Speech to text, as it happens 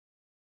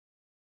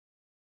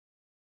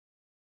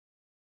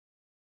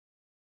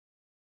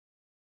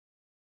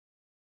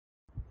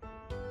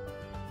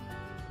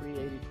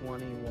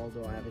38020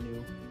 Waldo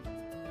Avenue,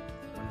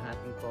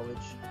 Manhattan College,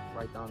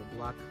 right down the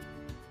block.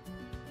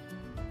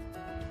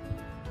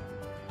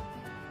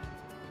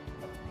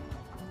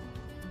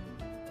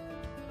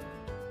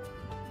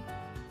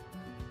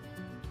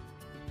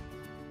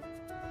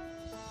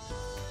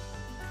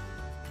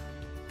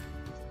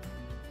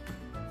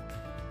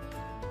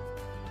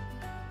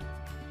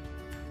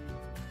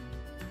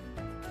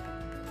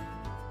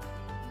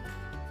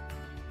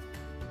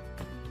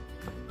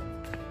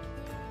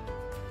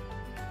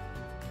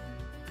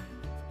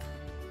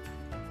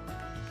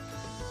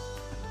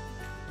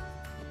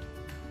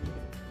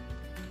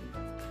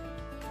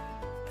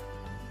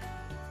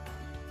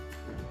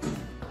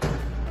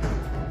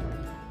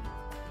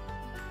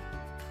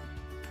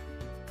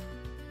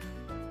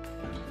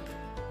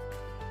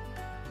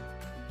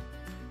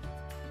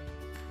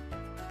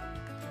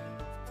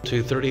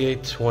 To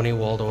 3820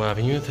 Waldo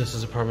Avenue. This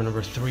is apartment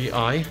number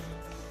 3I.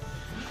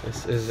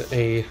 This is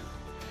a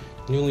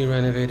newly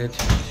renovated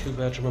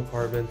 2-bedroom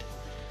apartment.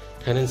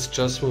 Tenants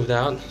just moved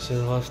out, so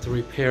they'll have to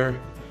repair,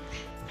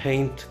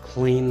 paint,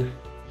 clean,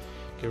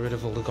 get rid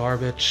of all the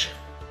garbage.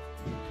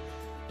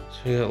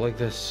 So you got like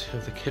this. You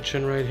have the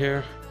kitchen right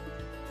here,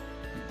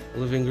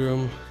 living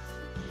room,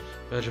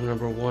 bedroom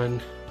number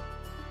 1,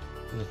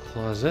 and the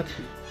closet.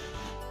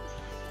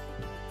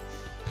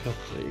 Got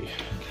the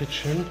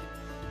kitchen.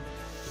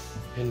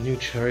 And new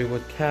cherry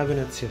wood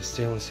cabinets. You have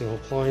stainless steel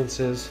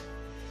appliances.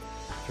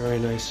 Very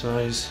nice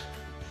size.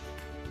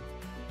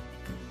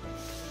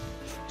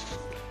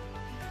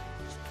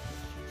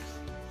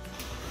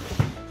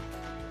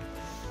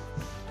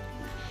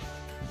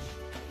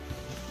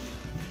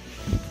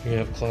 You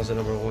have closet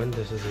number 1.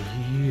 This is a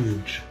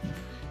huge,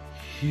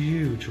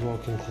 huge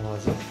walk-in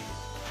closet.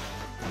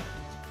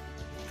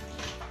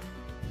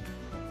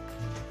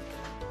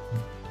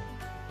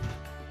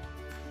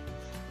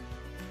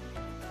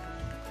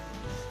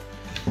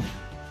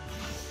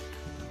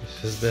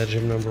 This is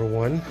bedroom number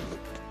 1.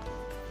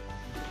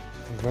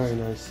 Very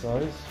nice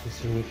size. You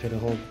see me fit a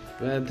whole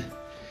bed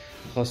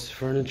plus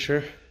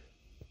furniture.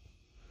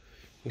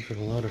 You fit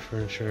a lot of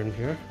furniture in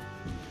here.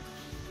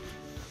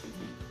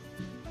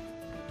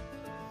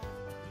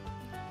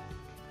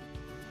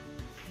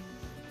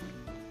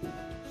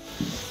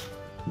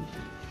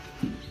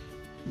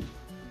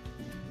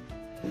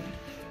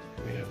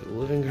 We have the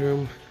living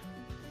room.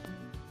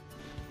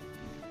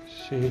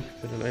 See,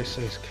 fit a nice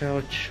size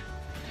couch.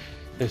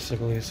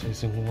 Basically, it's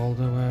facing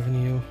Waldo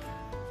Avenue.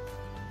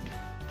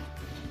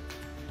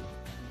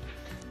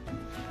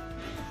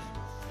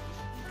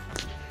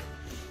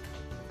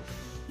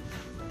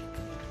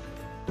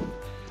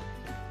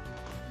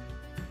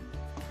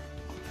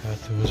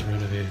 Bathroom was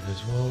renovated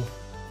as well.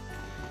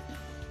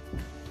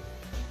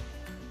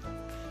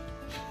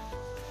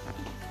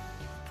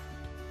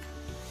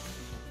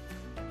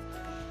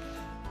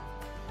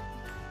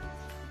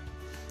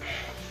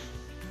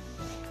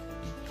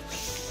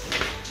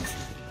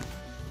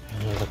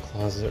 Another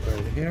closet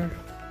right here.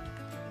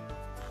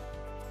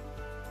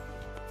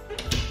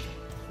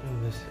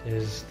 And this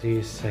is the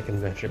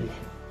 2nd bedroom.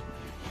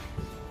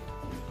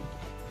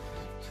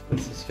 So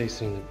this is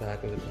facing the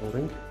back of the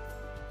building.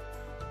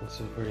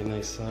 It's a very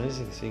nice size.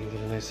 You can see you can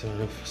get a nice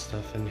amount of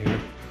stuff in here.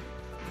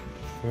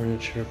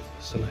 Furniture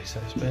plus a nice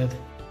size bed.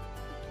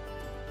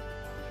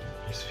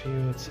 Nice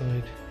view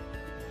outside.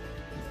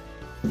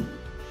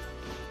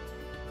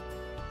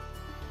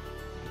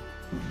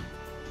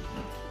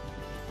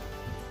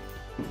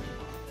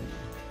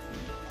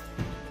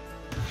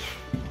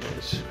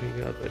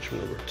 We got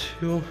bedroom number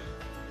 2,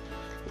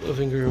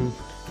 living room,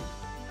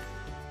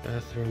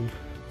 bathroom,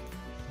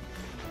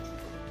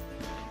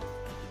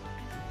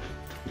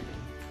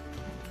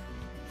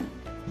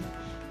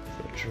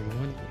 bedroom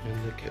 1,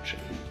 and the kitchen.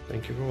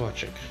 Thank you for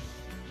watching.